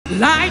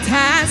Light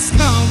has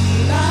come.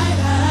 Light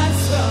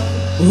has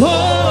come.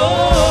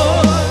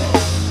 Oh,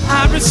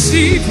 I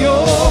receive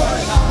your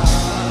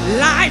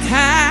light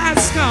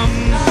has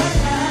come.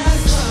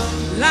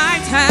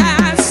 Light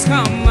has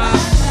come.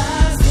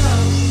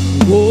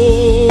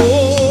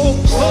 Oh,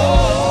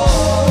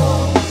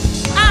 oh,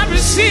 I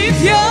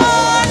receive your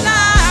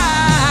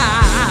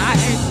light.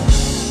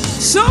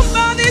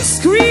 Somebody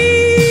scream.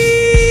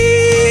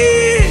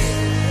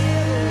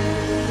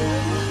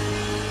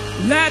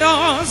 Let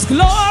us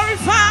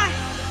glorify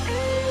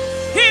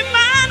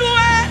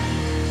Emmanuel.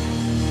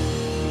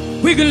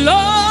 We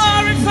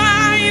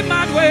glorify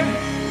Emmanuel.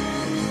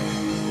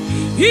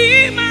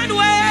 Emmanuel,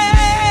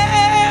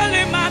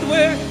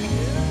 Emmanuel.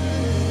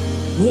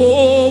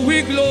 Oh,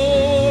 we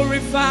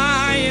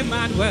glorify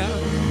Emmanuel.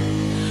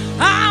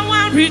 I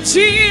want to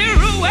cheer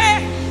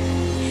away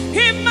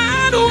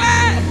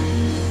Emmanuel.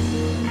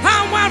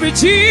 I want to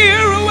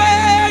cheer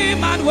away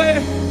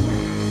Emmanuel.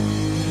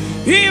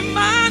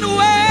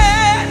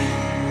 Emmanuel,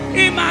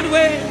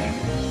 Emmanuel.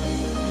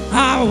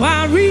 I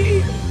want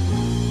to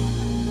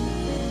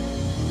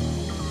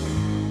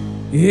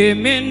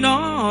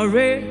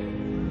Eminore.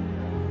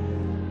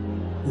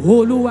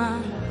 Olúwa,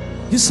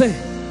 you say,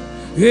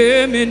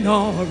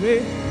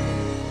 Eminore.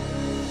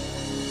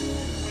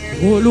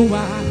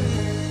 Olúwa,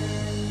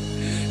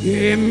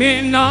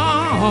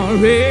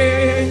 Eminore.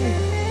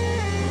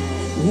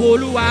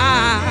 Olúwa,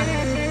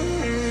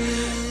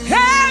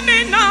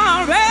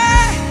 Eminore.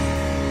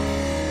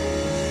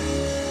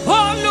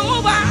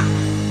 Olúwa,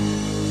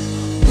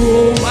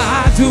 oh, I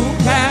do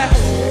pay.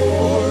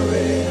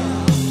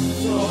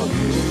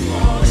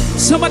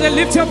 Somebody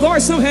lift your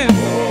voice to him.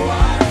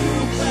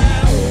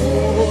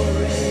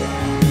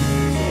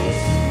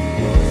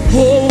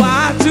 Oh,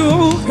 I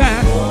do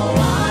care.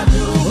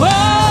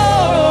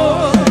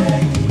 Oh,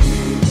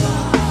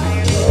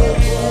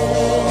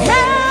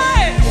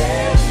 hey.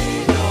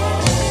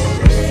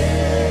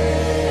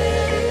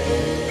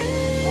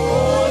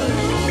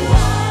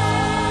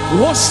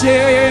 Oh,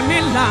 se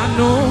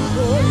Milano,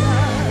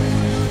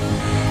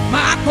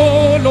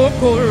 Macolo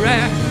Corre.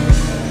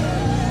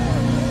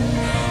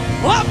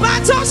 Oh,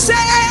 but to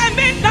say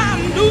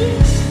Milano,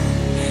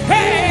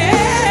 hey.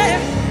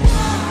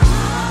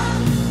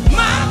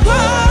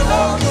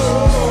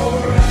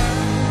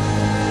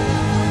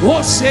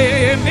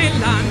 Ose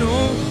Milano,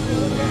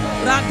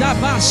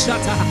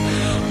 Radabashata,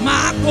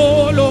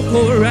 Macolo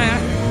Corre.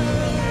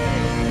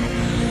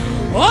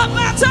 Oh,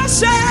 but I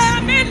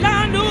say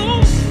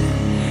Milano,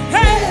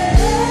 hey,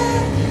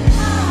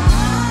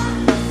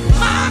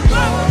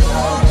 Macolo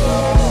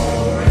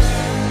Corre.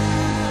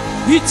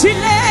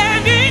 Itile,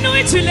 Nino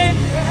Itile,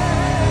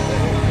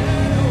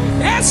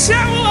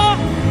 Esewo,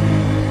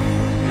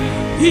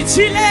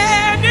 Itile,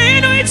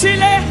 Nino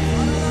Itile.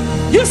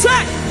 You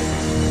say.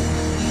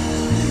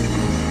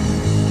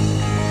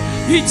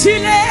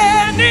 Itile,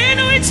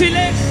 Nino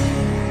Itile,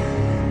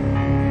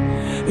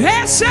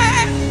 Ese,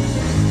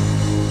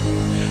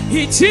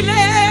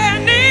 Itile,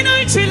 Nino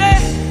Itile,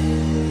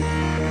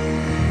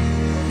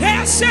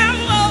 Ese,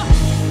 oh,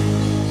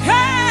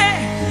 hey,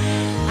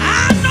 I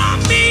know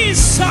me,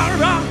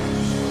 Sarah.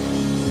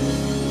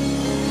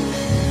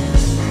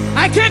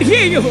 I can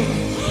hear you.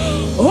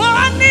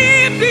 Oh,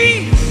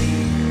 Nibi,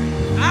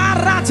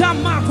 Arata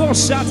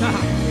Makosata,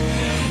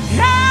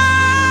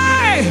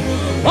 hey,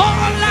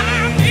 all I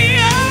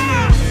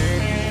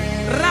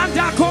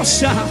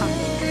Radakosha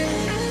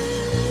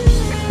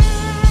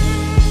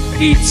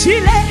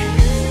Itile,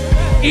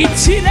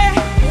 Itile,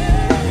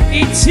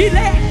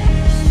 Itile,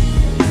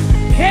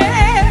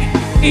 hey,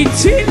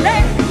 Itile.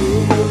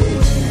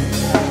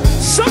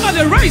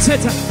 Somebody raise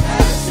it.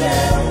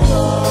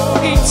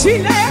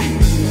 Itile,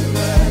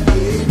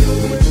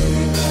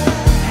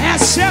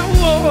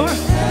 Esewo.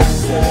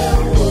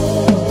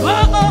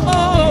 Oh, oh,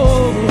 oh.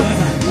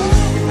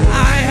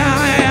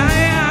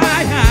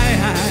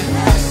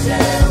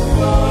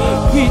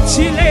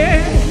 Itile,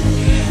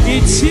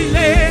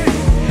 Itile,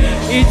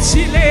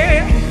 Itile,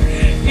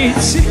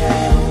 Itile.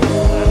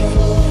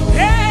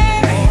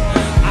 Hey,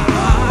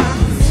 ah,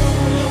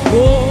 oh,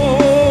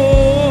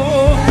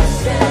 oh,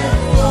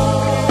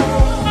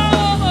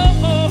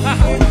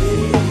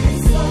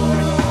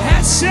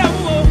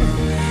 Esewo,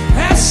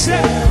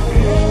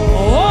 Esewo,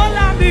 oh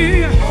la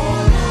mia,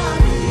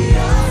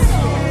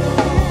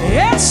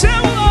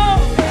 Esewo,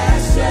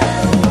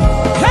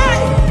 hey,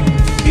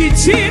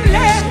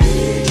 Itile.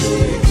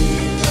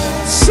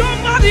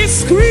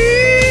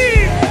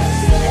 Scream!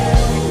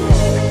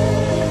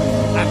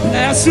 I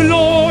bless you,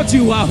 Lord,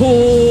 you are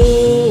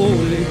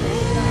holy,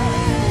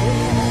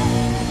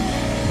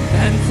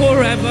 and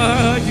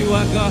forever you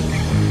are God.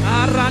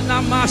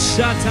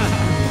 Aranamashata.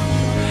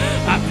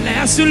 I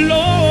bless you,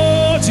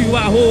 Lord, you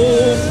are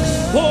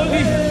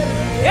holy.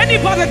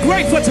 Anybody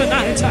grateful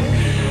tonight?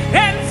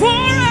 And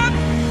forever.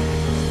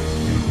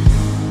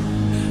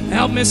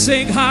 Help me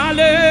sing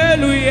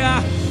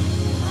hallelujah.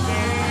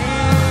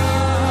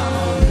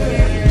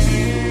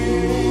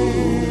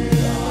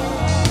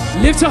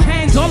 Lift your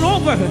hands all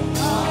over,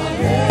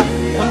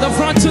 from the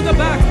front to the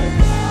back.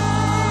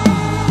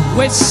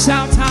 We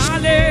shout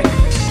halle,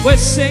 we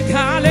sing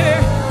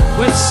halle,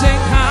 we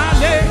sing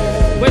halle,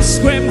 we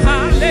scream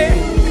halle.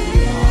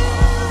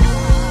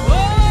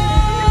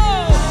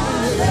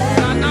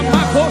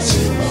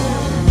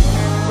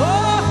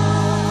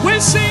 Oh, we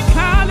sing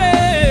halle.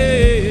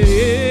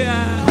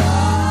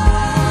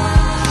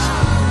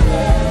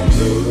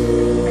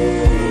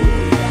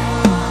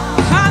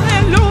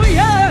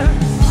 Hallelujah.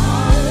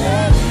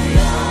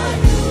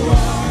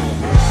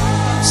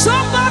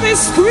 Somebody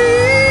scream.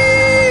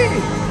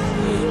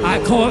 I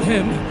call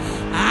him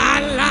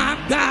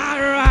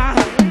Alagara.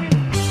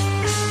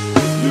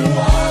 You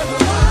are the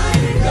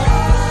mighty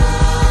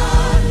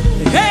God.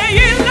 Hey,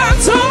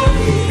 Ilato.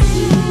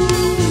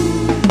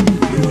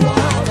 You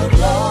are the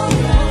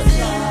glorious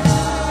God.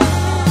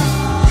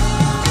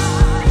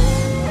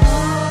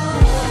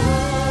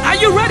 Are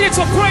you ready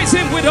to praise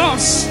him with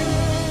us?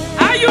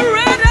 Are you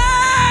ready?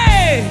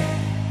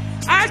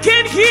 I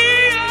can hear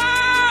you.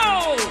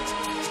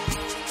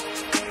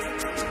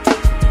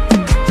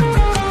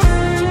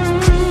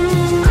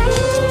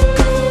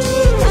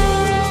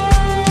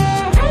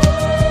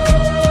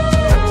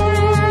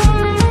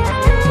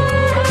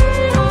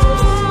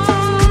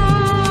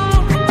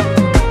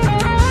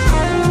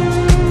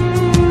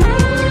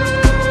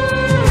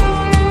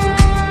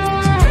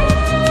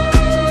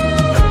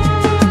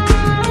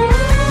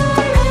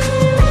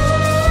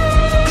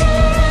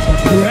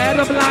 Bread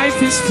of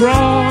life is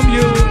from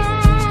you.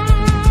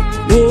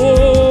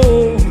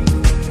 Oh,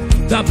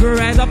 the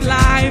bread of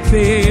life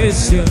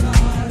is you.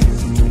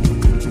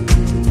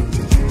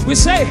 We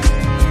say,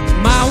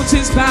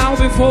 mountains bow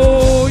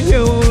before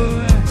you.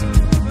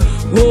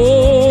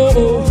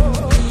 Oh,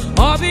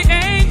 all the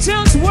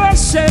angels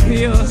worship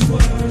you.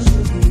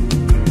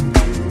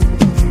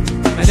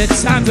 And at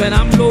times when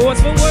I'm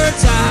lost for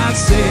words, I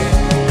say,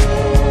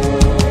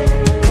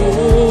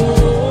 oh.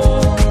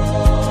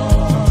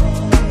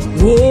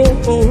 Oh,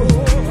 oh,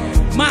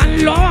 my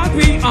Lord,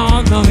 we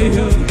honor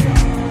you.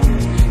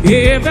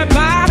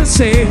 Everybody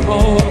say,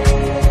 oh,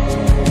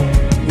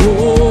 oh,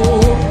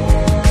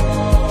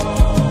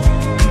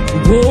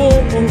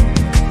 oh, oh,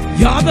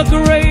 you're the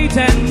great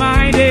and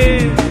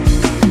mighty.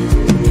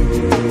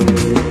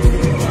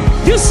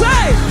 You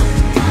say,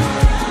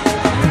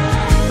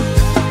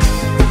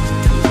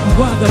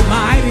 you are the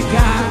mighty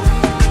God,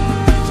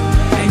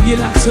 and you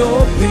like to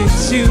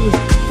please you.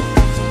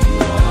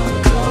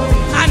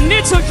 I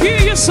need to hear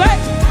you say,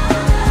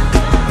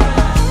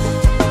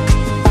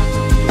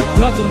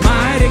 you're the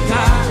mighty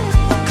God,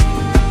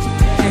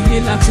 and you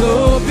like to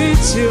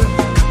beat you.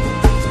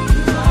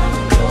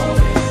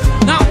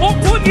 Now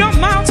open your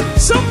mouth,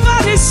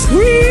 somebody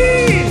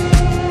scream.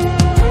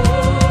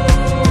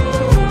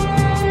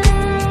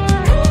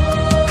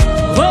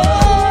 Oh,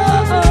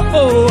 oh,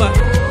 oh.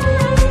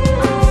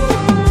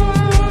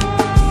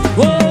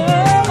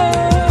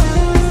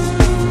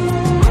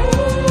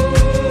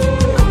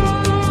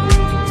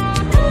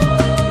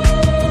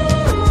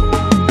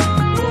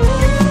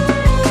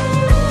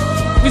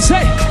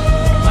 Say,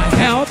 my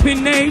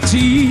helping name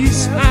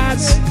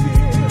Jesus.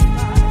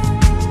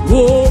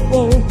 Oh,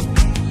 oh,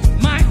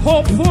 my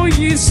hope for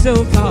you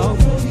still come.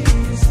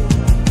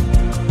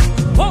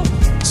 Oh,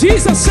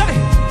 Jesus say,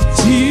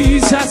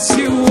 Jesus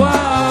you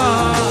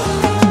are.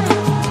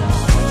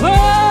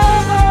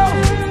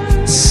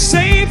 Oh,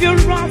 Savior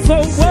of the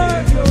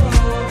world.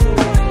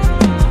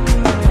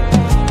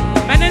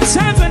 And in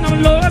times when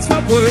I'm lost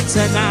for words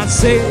and I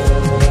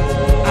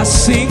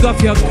sing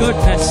of your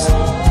goodness.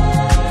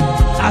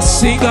 I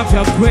sing of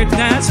your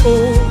greatness,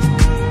 oh,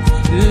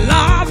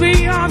 Lord,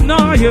 we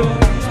honor you.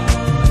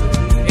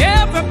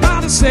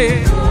 Everybody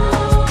say,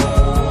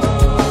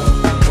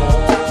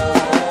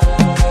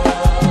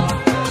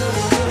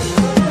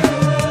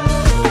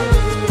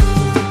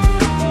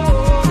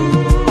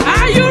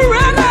 are you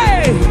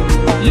ready?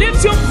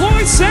 Lift your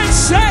voice and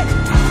say,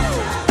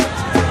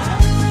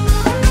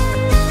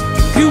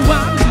 you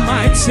are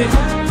mighty.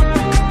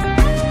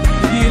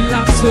 You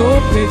love to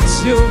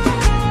please you.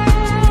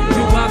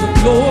 You are the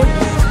Lord,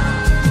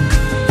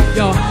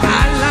 your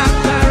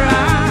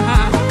Alagara.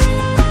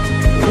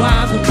 You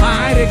are the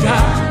mighty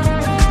God,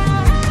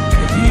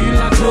 and He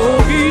like to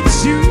beat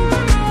you.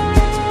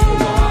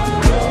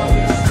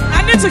 I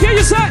need to hear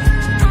you say,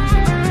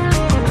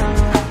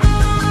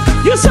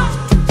 you say,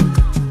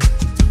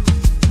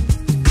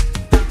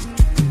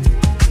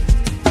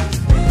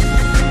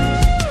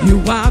 you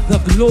are the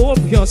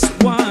glorious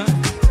one,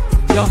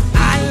 your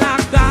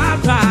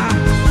Alagara.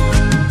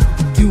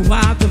 You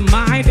are the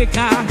mighty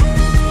God,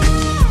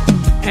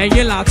 and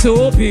you like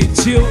to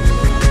beat you.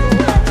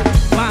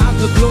 While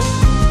the glory,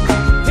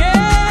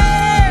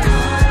 yeah,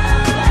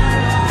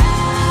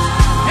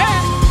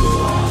 yeah.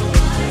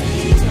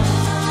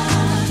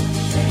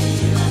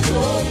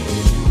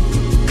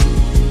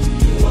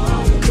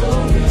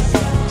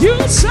 You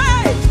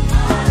say,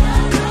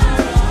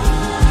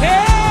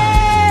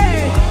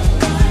 hey,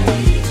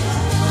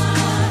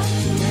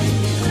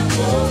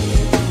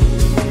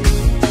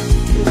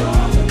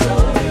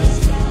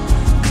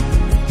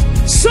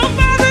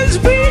 somebody's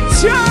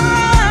beat you.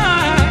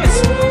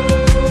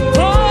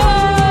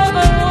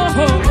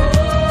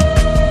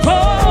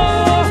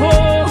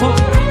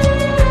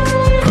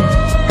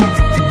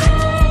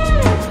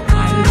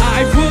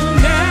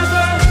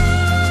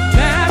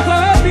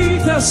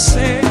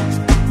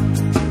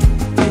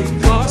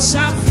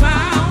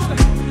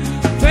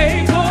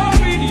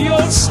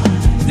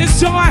 This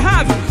joy I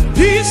have,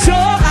 this joy I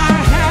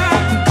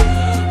have,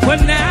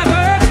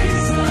 whenever,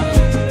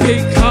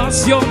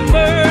 because your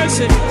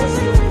mercy,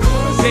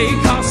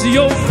 because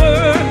your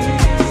word,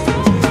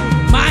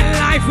 my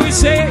life will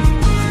say,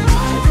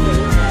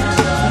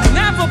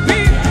 never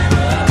be,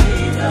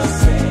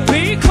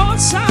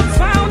 because I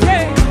found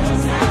it.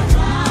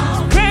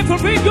 Pray for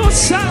me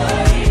yourself.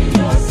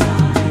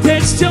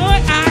 This joy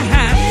I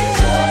have,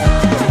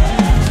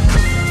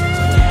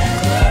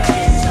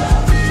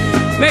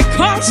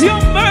 because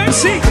your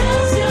mercy.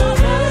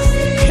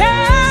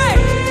 Hey,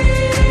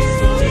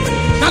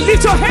 now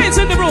lift your hands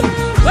in the room.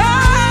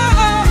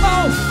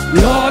 Oh,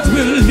 Lord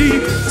will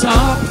lift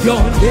up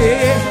your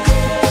name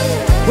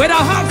with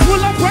a heart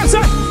full of praise,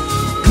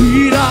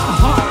 with a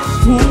heart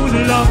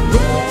full of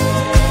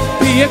praise.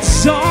 Be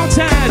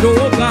exalted,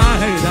 oh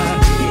God.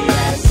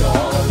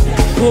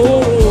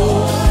 Oh,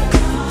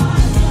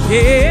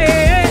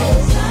 yeah.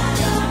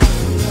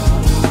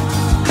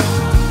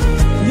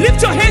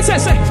 Lift your hands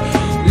and say,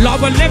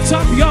 Lord will lift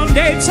up your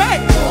name. Say,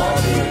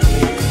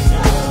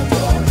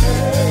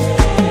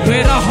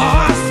 with a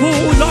heart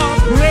full of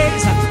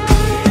praise,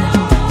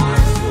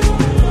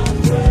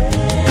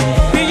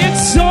 be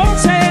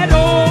exalted,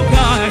 oh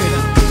God.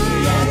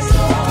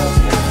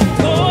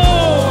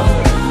 Oh,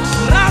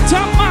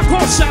 Ratamako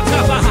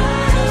Shataba.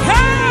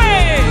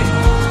 Hey,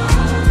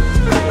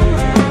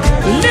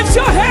 lift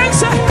your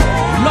hands,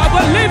 Lord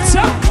will lift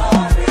up.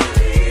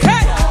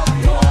 Hey,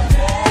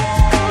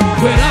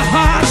 with a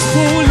heart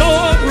full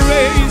of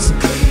praise.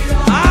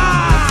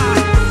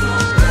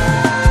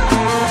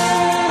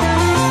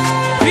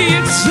 Be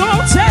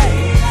exalted.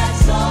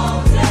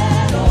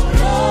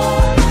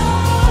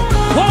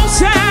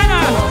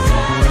 Hosanna.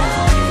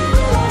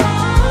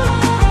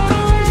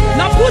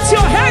 Now put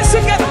your hands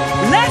together.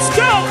 Let's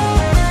go.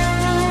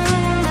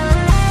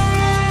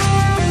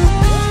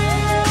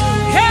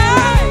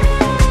 Hey.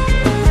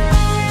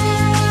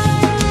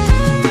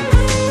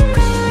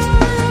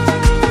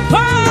 Oh.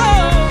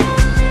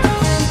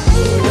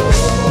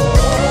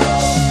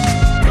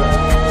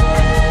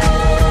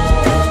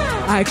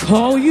 I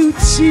call you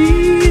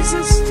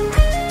Jesus,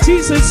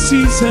 Jesus,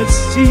 Jesus,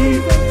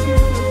 Jesus,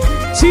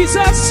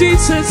 Jesus,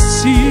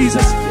 Jesus,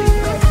 Jesus.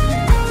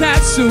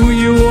 That's who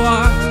you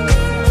are.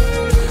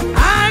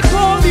 I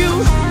call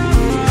you.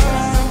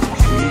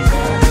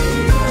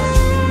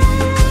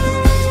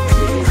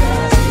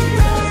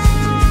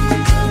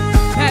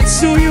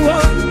 That's who you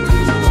are.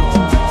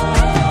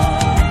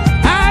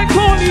 I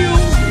call you.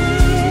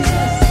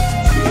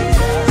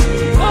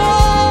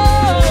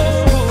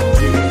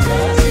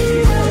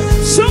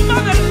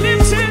 Somebody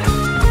lift it.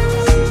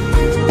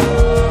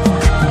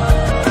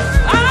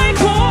 I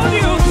call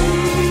you.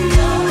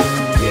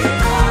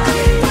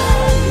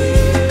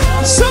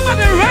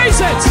 Somebody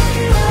raise it.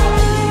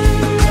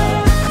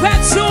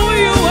 That's who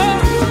you are.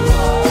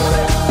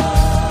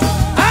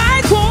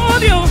 I call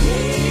you.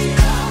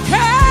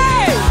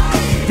 Hey,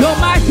 you're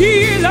my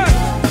healer.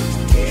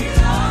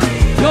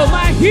 You're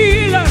my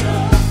healer.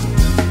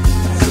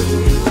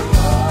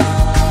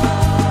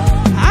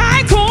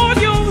 I call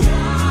you.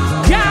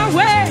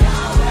 Yahweh,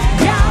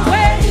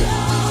 Yahweh,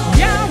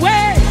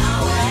 Yahweh,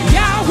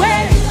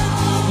 Yahweh,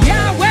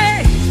 Yahweh,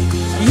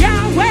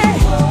 Yahweh.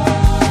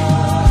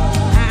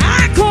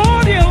 I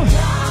call you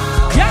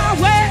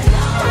Yahweh.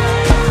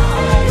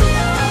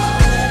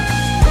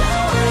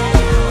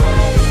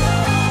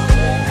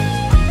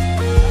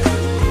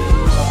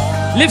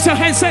 Lift your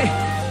hands, say,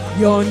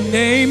 your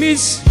name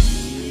is.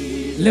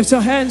 Lift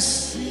your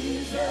hands.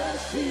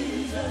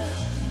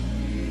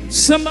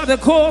 Somebody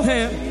call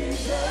him.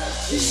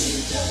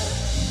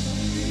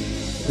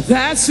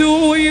 That's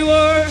who you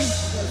are.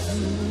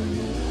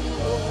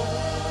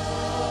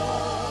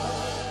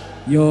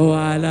 Your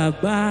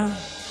Alabama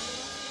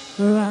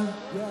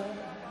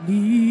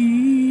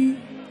me.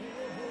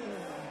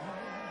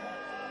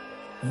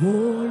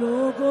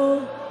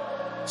 Hologo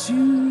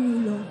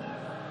Julo.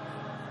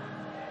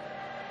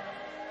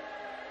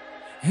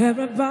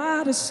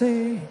 Everybody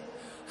say,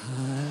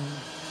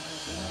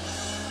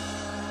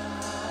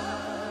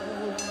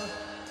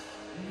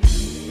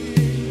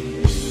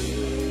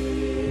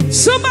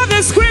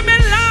 somebody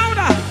screaming